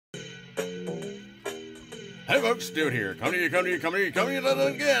Hey folks, Dude here. Coming to you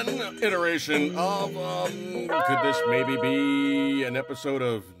again. Iteration of, could this maybe be an episode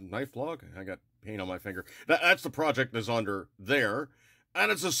of Knife Vlog? I got paint on my finger. That's the project that's under there.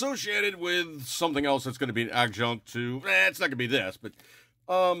 And it's associated with something else that's going to be an adjunct to, it's not going to be this, but,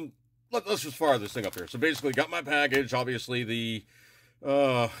 let's just fire this thing up here. So basically, got my package. Obviously, the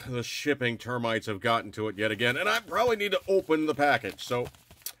shipping termites have gotten to it yet again. And I probably need to open the package. So,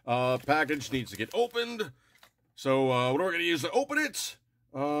 package needs to get opened. So, what are we going to use to open it?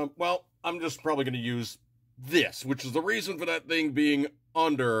 Well, I'm just probably going to use this, which is the reason for that thing being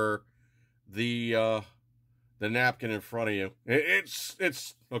under the napkin in front of you.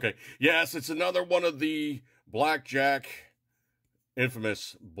 It's, okay. Yes, it's another one of the blackjack,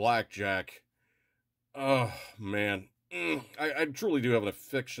 infamous blackjack. Oh, man. I truly do have an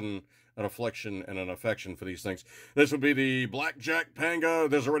affection and an affection for these things. This would be the Blackjack Panga.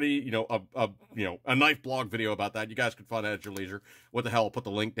 There's already, a knife blog video about that. You guys can find that at your leisure. What the hell? I'll put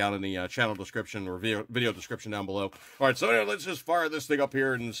the link down in the channel description or video description down below. All right, so anyway, let's just fire this thing up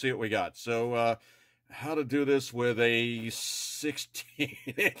here and see what we got. So, how to do this with a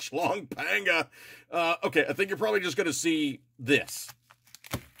 16-inch long Panga. Okay, I think you're probably just going to see this.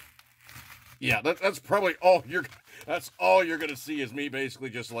 Yeah, that's probably all that's all you're going to see is me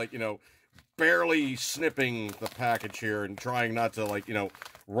basically just like, barely snipping the package here and trying not to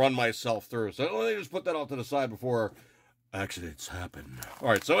run myself through. So let me just put that off to the side before accidents happen. All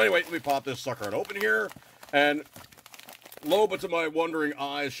right, so anyway, let me pop this sucker open here. And lo, but to my wondering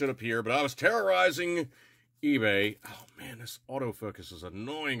eyes should appear, but I was terrorizing eBay. Oh man, this autofocus is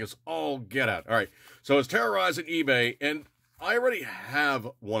annoying as all get out. All right, so I was terrorizing eBay, and I already have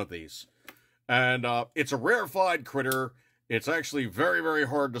one of these. And it's a rarefied critter. It's actually very, very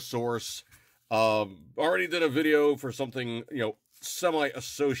hard to source. Already did a video for something,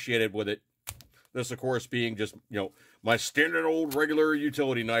 semi-associated with it. This, of course, being just, my standard old regular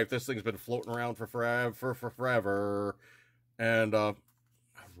utility knife. This thing's been floating around for forever. And I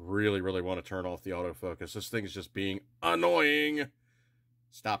really, really want to turn off the autofocus. This thing's just being annoying.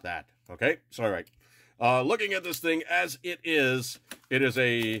 Stop that. Okay? So, all right. Looking at this thing as it is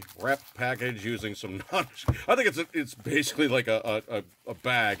a wrapped package using some I think it's basically like a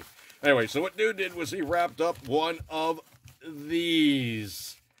bag. Anyway, so what dude did was he wrapped up one of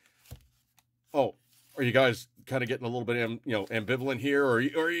these. Oh, are you guys kind of getting a little bit, ambivalent here? Or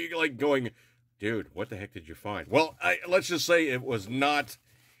are you like going, dude, what the heck did you find? Well, let's just say it was not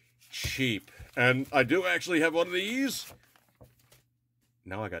cheap. And I do actually have one of these.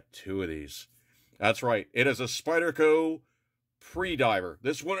 Now I got two of these. That's right. It is a Spyderco pre-diver.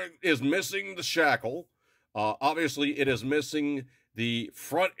 This one is missing the shackle. Obviously, it is missing the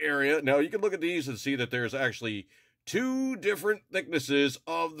front area. Now, you can look at these and see that there's actually two different thicknesses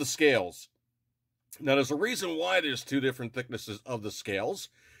of the scales. Now, there's a reason why there's two different thicknesses of the scales.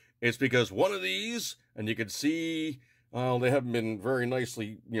 It's because one of these, and you can see, they haven't been very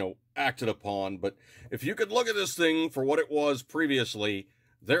nicely, acted upon. But if you could look at this thing for what it was previously,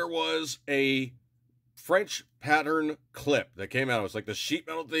 there was a French pattern clip that came out. It was like the sheet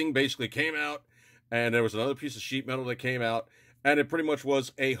metal thing basically came out, and there was another piece of sheet metal that came out, and it pretty much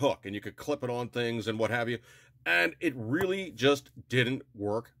was a hook, and you could clip it on things and what have you, and it really just didn't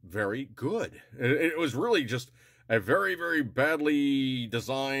work very good. It was really just a very, very badly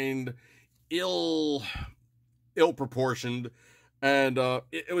designed, ill-proportioned, and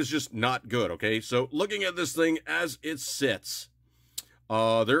it was just not good, okay? So looking at this thing as it sits,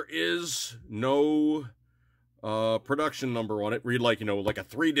 there is no production number on it. Read like a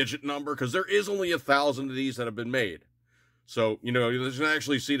 3-digit number, because there is only 1,000 of these that have been made. So, you can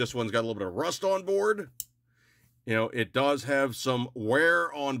actually see this one's got a little bit of rust on board. It does have some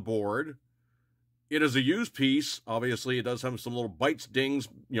wear on board. It is a used piece. Obviously, it does have some little bites, dings,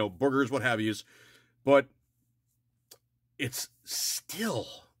 boogers, what have yous. But it's still,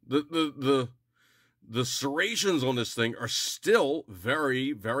 the serrations on this thing are still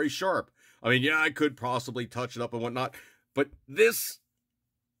very, very sharp. I mean, yeah, I could possibly touch it up and whatnot, but that's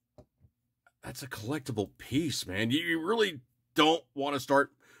a collectible piece, man. You really don't want to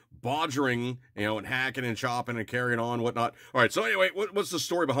start bodgering, and hacking and chopping and carrying on, whatnot. All right, so anyway, what's the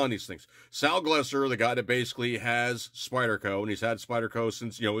story behind these things? Sal Glesser, the guy that basically has Spyderco, and he's had Spyderco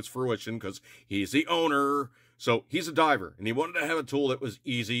since, its fruition, because he's the owner. So he's a diver, and he wanted to have a tool that was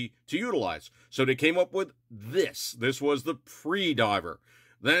easy to utilize. So they came up with this. This was the pre-diver.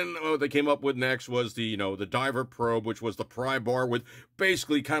 Then what they came up with next was the, the diver probe, which was the pry bar with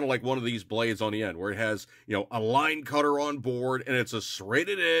basically kind of like one of these blades on the end, where it has, a line cutter on board, and it's a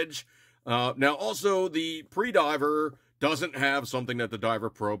serrated edge. Now, also, the pre-diver doesn't have something that the diver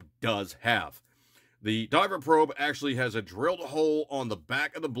probe does have. The diver probe actually has a drilled hole on the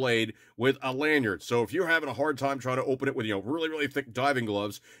back of the blade with a lanyard. So if you're having a hard time trying to open it with, really, really thick diving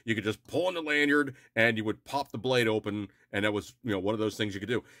gloves, you could just pull on the lanyard and you would pop the blade open. And that was, one of those things you could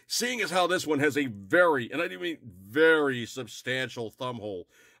do. Seeing as how this one has a very, and I do mean very substantial thumb hole.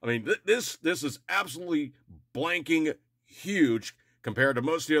 I mean, this is absolutely blanking huge compared to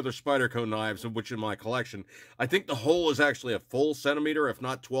most of the other Spyderco knives, of which in my collection. I think the hole is actually a full centimeter, if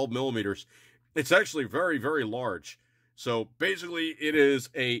not 12 millimeters. It's actually very, very large. So basically, it is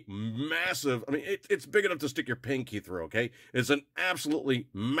a massive, it's big enough to stick your pinky through, okay? It's an absolutely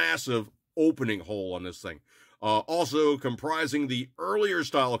massive opening hole on this thing. Also comprising the earlier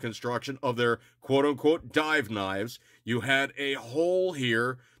style of construction of their quote-unquote dive knives, you had a hole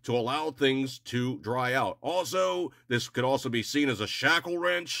here to allow things to dry out. Also, this could also be seen as a shackle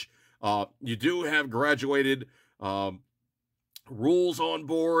wrench. You do have graduated rules on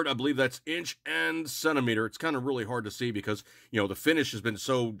board. I believe that's inch and centimeter. It's kind of really hard to see because, the finish has been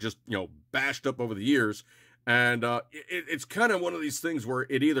so just, bashed up over the years. And it's kind of one of these things where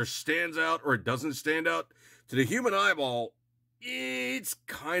it either stands out or it doesn't stand out. To the human eyeball, it's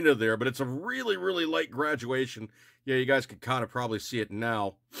kind of there, but it's a really, really light graduation. Yeah, you guys can kind of probably see it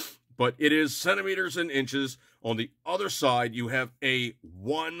now. But it is centimeters and inches. On the other side, you have a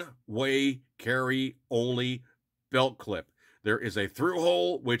one-way carry-only belt clip. There is a through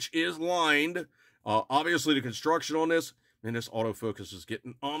hole, which is lined. Obviously, the construction on this, and this autofocus is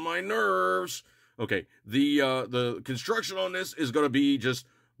getting on my nerves. Okay, the construction on this is going to be just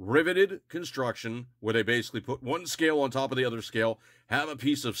riveted construction, where they basically put one scale on top of the other scale, have a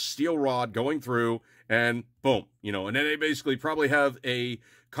piece of steel rod going through, and boom, and then they basically probably have a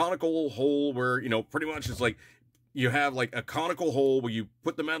conical hole where, pretty much it's like, you have like a conical hole where you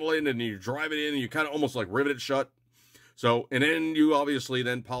put the metal in and you drive it in and you kind of almost like rivet it shut. So, and then you obviously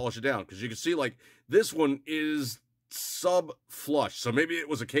then polish it down, because you can see like this one is sub flush. So maybe it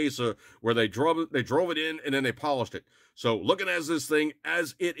was a case of where they drove it in and then they polished it. So looking at this thing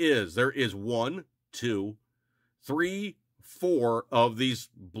as it is, there is 1, 2, 3, 4 of these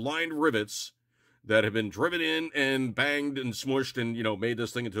blind rivets that have been driven in and banged and smushed and, made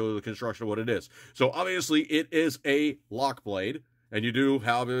this thing into the construction of what it is. So obviously it is a lock blade, and you do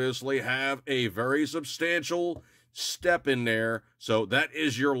obviously have a very substantial step in there. So that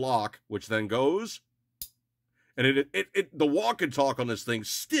is your lock, which then goes, and the walk and talk on this thing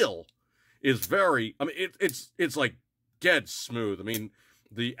still is very, it's like dead smooth.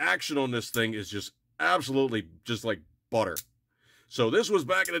 The action on this thing is just absolutely just like butter. So this was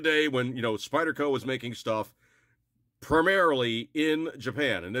back in the day when, Spyderco was making stuff primarily in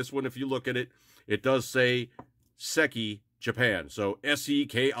Japan. And this one, if you look at it, it does say Seki Japan. So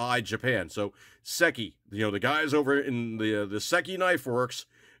S-E-K-I Japan. So Seki, the guys over in the Seki Knife Works,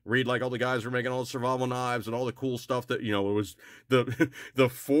 read like all the guys were making all the survival knives and all the cool stuff that, it was the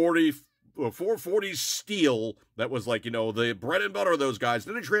 440 steel that was like, the bread and butter of those guys.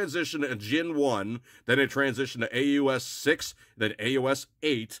 Then it transitioned to Jin 1, then it transitioned to AUS 6, then AUS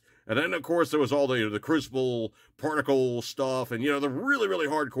 8, and then of course there was all the crucible particle stuff, and the really, really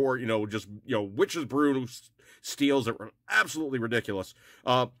hardcore, just witch's brew steels that were absolutely ridiculous.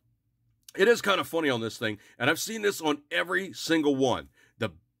 It is kind of funny on this thing, and I've seen this on every single one. The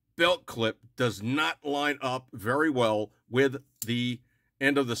belt clip does not line up very well with the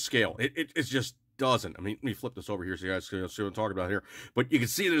end of the scale. It just doesn't. Let me flip this over here so you guys can see what I'm talking about here. But you can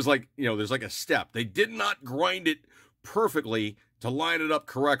see there's like, there's like a step. They did not grind it perfectly to line it up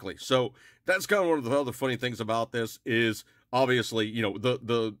correctly. So that's kind of one of the other funny things about this is obviously,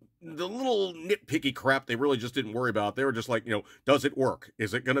 the little nitpicky crap they really just didn't worry about. They were just like, does it work?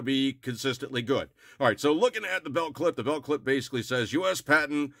 Is it going to be consistently good? All right, so looking at the belt clip basically says U.S.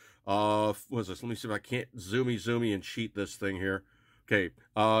 patent, what is this? Let me see if I can't zoomy and cheat this thing here. Okay,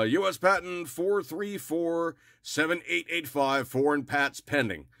 U.S. patent 4347885, foreign patents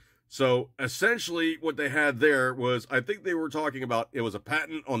pending. So essentially what they had there was, I think they were talking about, it was a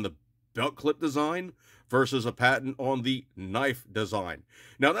patent on the belt clip design versus a patent on the knife design.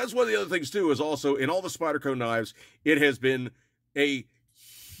 Now, that's one of the other things, too, is also in all the Spyderco knives, it has been a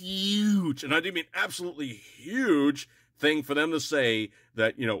huge, and I do mean absolutely huge, thing for them to say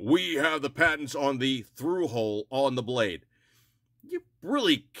that, we have the patents on the through hole on the blade. You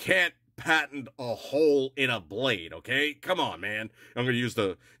really can't patent a hole in a blade, okay? Come on, man. I'm going to use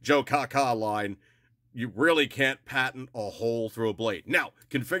the Joe Kaka line. You really can't patent a hole through a blade. Now,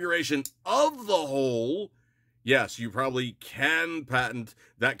 configuration of the hole, yes, you probably can patent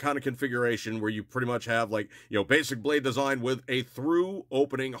that kind of configuration where you pretty much have basic blade design with a through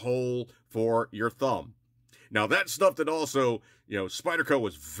opening hole for your thumb. Now, that's stuff that also, you know, Spyderco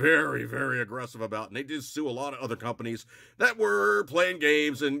was very, very aggressive about, and they did sue a lot of other companies that were playing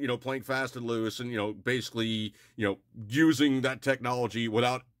games and, you know, playing fast and loose and, you know, basically, you know, using that technology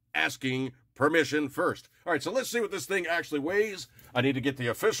without asking permission first. All right, so let's see what this thing actually weighs. I need to get the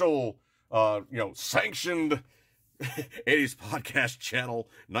official, you know, sanctioned 80s podcast channel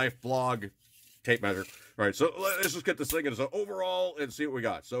knife blog tape measure. All right, so let's just get this thing in. So overall, and see what we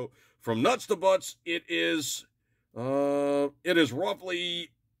got. So from nuts to butts, it is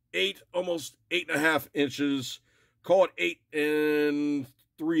roughly 8, almost 8.5 inches. Call it 8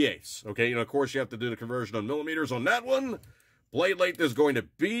 3/8. Okay, you know, of course, you have to do the conversion on millimeters on that one. Blade length is going to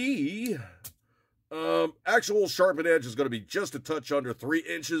be, actual sharpened edge is going to be just a touch under 3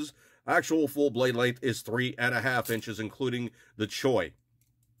 inches. Actual full blade length is 3.5 inches, including the choy.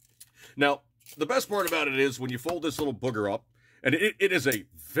 Now, the best part about it is when you fold this little booger up, and it is a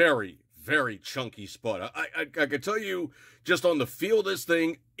very, very chunky spud. I can tell you, just on the feel of this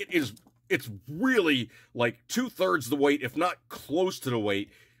thing, it's really like 2/3 the weight, if not close to the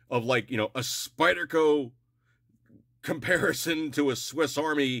weight of, like, you know, a Spyderco comparison to a Swiss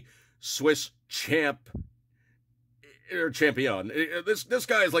Army Swiss champ or champion. This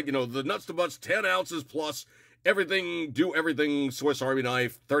guy is like, you know, the nuts to butts, 10 ounces plus everything, do everything Swiss Army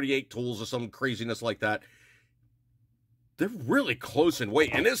knife, 38 tools or some craziness like that. They're really close in weight,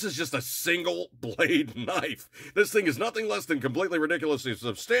 and this is just a single blade knife. This thing is nothing less than completely ridiculously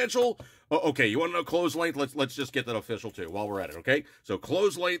substantial. Okay, you want to know close length? Let's just get that official too while we're at it, okay? So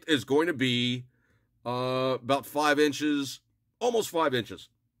close length is going to be about 5 inches, almost 5 inches.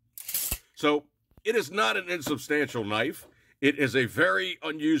 So it is not an insubstantial knife. It is a very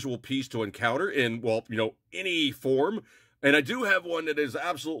unusual piece to encounter in, well, you know, any form. And I do have one that is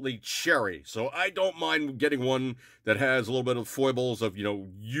absolutely cherry. So I don't mind getting one that has a little bit of foibles of, you know,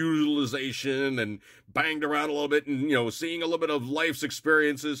 utilization and banged around a little bit and, you know, seeing a little bit of life's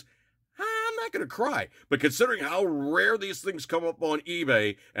experiences. I'm not going to cry. But considering how rare these things come up on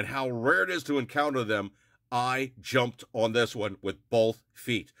eBay and how rare it is to encounter them, I jumped on this one with both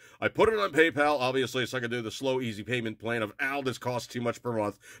feet. I put it on PayPal, obviously, so I could do the slow, easy payment plan of, this costs too much per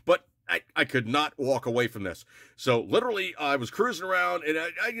month. But I could not walk away from this. So literally, I was cruising around, and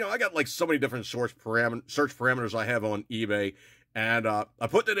I got like so many different search parameters I have on eBay, and I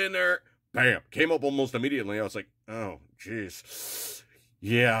put it in there. Bam, came up almost immediately. I was like, oh, jeez.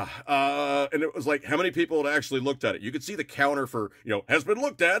 Yeah, and it was like, how many people had actually looked at it? You could see the counter for, you know, has been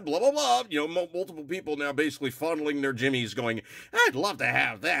looked at, blah, blah, blah. You know, multiple people now basically fondling their jimmies going, I'd love to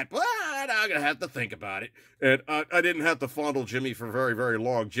have that, but I'm going to have to think about it. And I didn't have to fondle Jimmy for very, very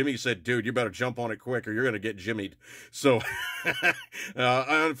long. Jimmy said, dude, you better jump on it quick or you're going to get jimmied. So,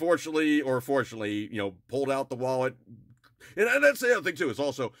 I unfortunately, or fortunately, you know, pulled out the wallet. And that's the other thing, too, is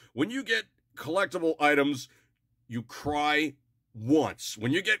also, when you get collectible items, you cry once.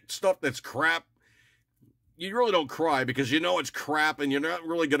 When you get stuff that's crap, you really don't cry because you know it's crap and you're not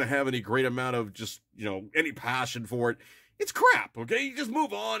really going to have any great amount of just, you know, any passion for it. It's crap, okay? You just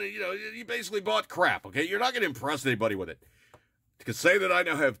move on and, you know, you basically bought crap, okay? You're not going to impress anybody with it. To say that I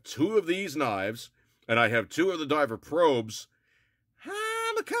now have 2 of these knives and I have 2 of the diver probes,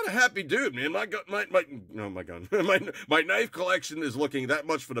 I'm a kind of happy dude, man. My knife collection is looking that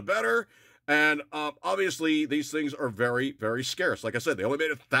much for the better. And obviously, these things are very, very scarce. Like I said, they only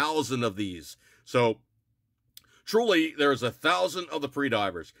made 1,000 of these. So, truly, there's 1,000 of the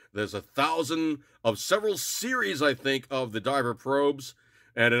pre-divers. There's 1,000 of several series, I think, of the diver probes.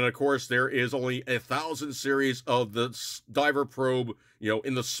 And then, of course, there is only 1,000 series of the diver probe, you know,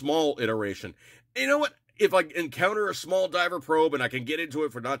 in the small iteration. And you know what? If I encounter a small diver probe and I can get into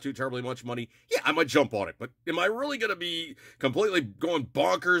it for not too terribly much money, yeah, I might jump on it. But am I really going to be completely going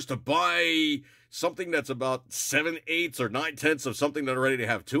bonkers to buy something that's about 7/8 or 9/10 of something that I'm ready to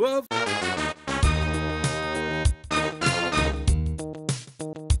have 2 of?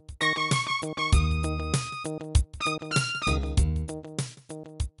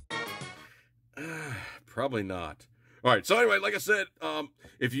 Probably not. All right, so anyway, like I said,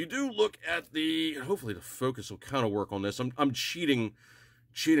 if you do look at the, hopefully the focus will kind of work on this. I'm cheating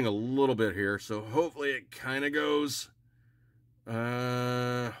a little bit here, so hopefully it kind of goes.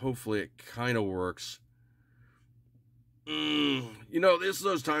 Hopefully it kind of works. You know, this is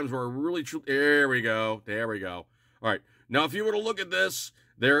those times where I really, there we go. All right, now if you were to look at this,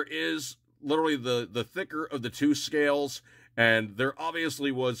 there is literally the thicker of the 2 scales, and there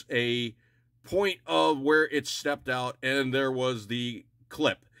obviously was a point of where it stepped out, and there was the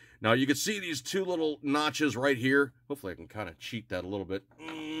clip. Now you can see these 2 little notches right here. Hopefully I can kind of cheat that a little bit.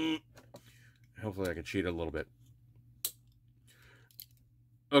 Hopefully I can cheat it a little bit.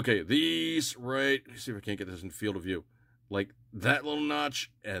 Okay, these, right, let's see if I can't get this in field of view. Like that little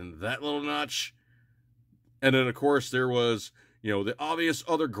notch and that little notch. And then, of course, there was, you know, the obvious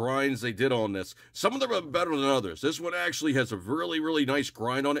other grinds they did on this. Some of them are better than others. This one actually has a really, really nice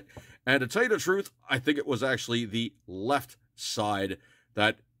grind on it. And to tell you the truth, I think it was actually the left side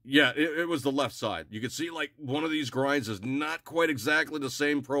that, yeah, it was the left side. You can see, like, one of these grinds is not quite exactly the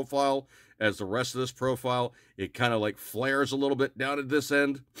same profile as the rest of this profile. It kind of, like, flares a little bit down at this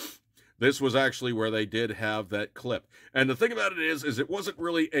end. This was actually where they did have that clip. And the thing about it is it wasn't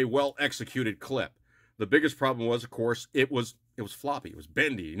really a well-executed clip. The biggest problem was, of course, it was floppy. It was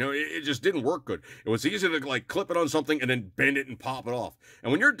bendy. You know, it just didn't work good. It was easy to, like, clip it on something and then bend it and pop it off.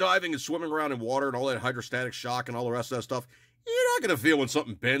 And when you're diving and swimming around in water and all that hydrostatic shock and all the rest of that stuff, you're not going to feel when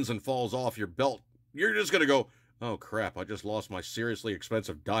something bends and falls off your belt. You're just going to go, oh, crap, I just lost my seriously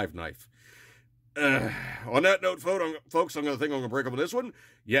expensive dive knife. On that note, folks, I'm going to break up with this one.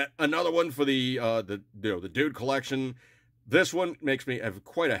 Yet another one for the dude collection. This one makes me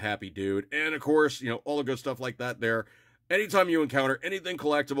quite a happy dude. And, of course, you know, all the good stuff like that there. Anytime you encounter anything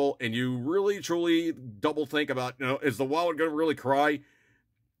collectible and you really, truly double think about, you know, is the wallet going to really cry?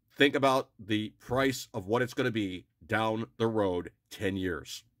 Think about the price of what it's going to be down the road 10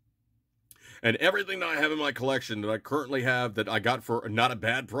 years. And everything that I have in my collection that I currently have that I got for not a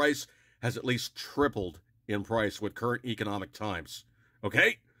bad price has at least tripled in price with current economic times.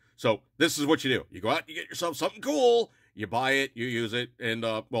 Okay? So this is what you do. You go out, you get yourself something cool, you buy it, you use it, and,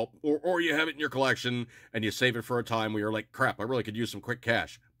 or you have it in your collection, and you save it for a time where you're like, crap, I really could use some quick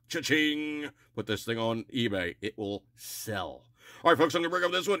cash. Cha-ching! Put this thing on eBay. It will sell. All right, folks, I'm going to bring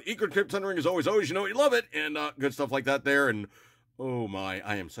up this one. Eco Tip Tendering is always, you know you love it, and good stuff like that there, and oh my,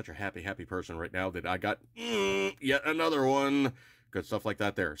 I am such a happy person right now that I got yet another one. Good stuff like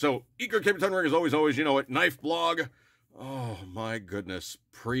that there. So, Eco Tip Tendering is always, you know it. Knife blog. Oh, my goodness.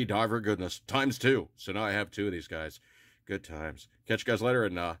 Pre-diver goodness. Times 2. So now I have 2 of these guys. Good times. Catch you guys later,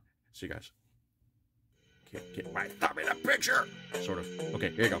 and see you guys. Can't get my thumb in a picture. Sort of. Okay,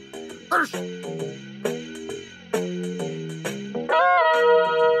 here you go.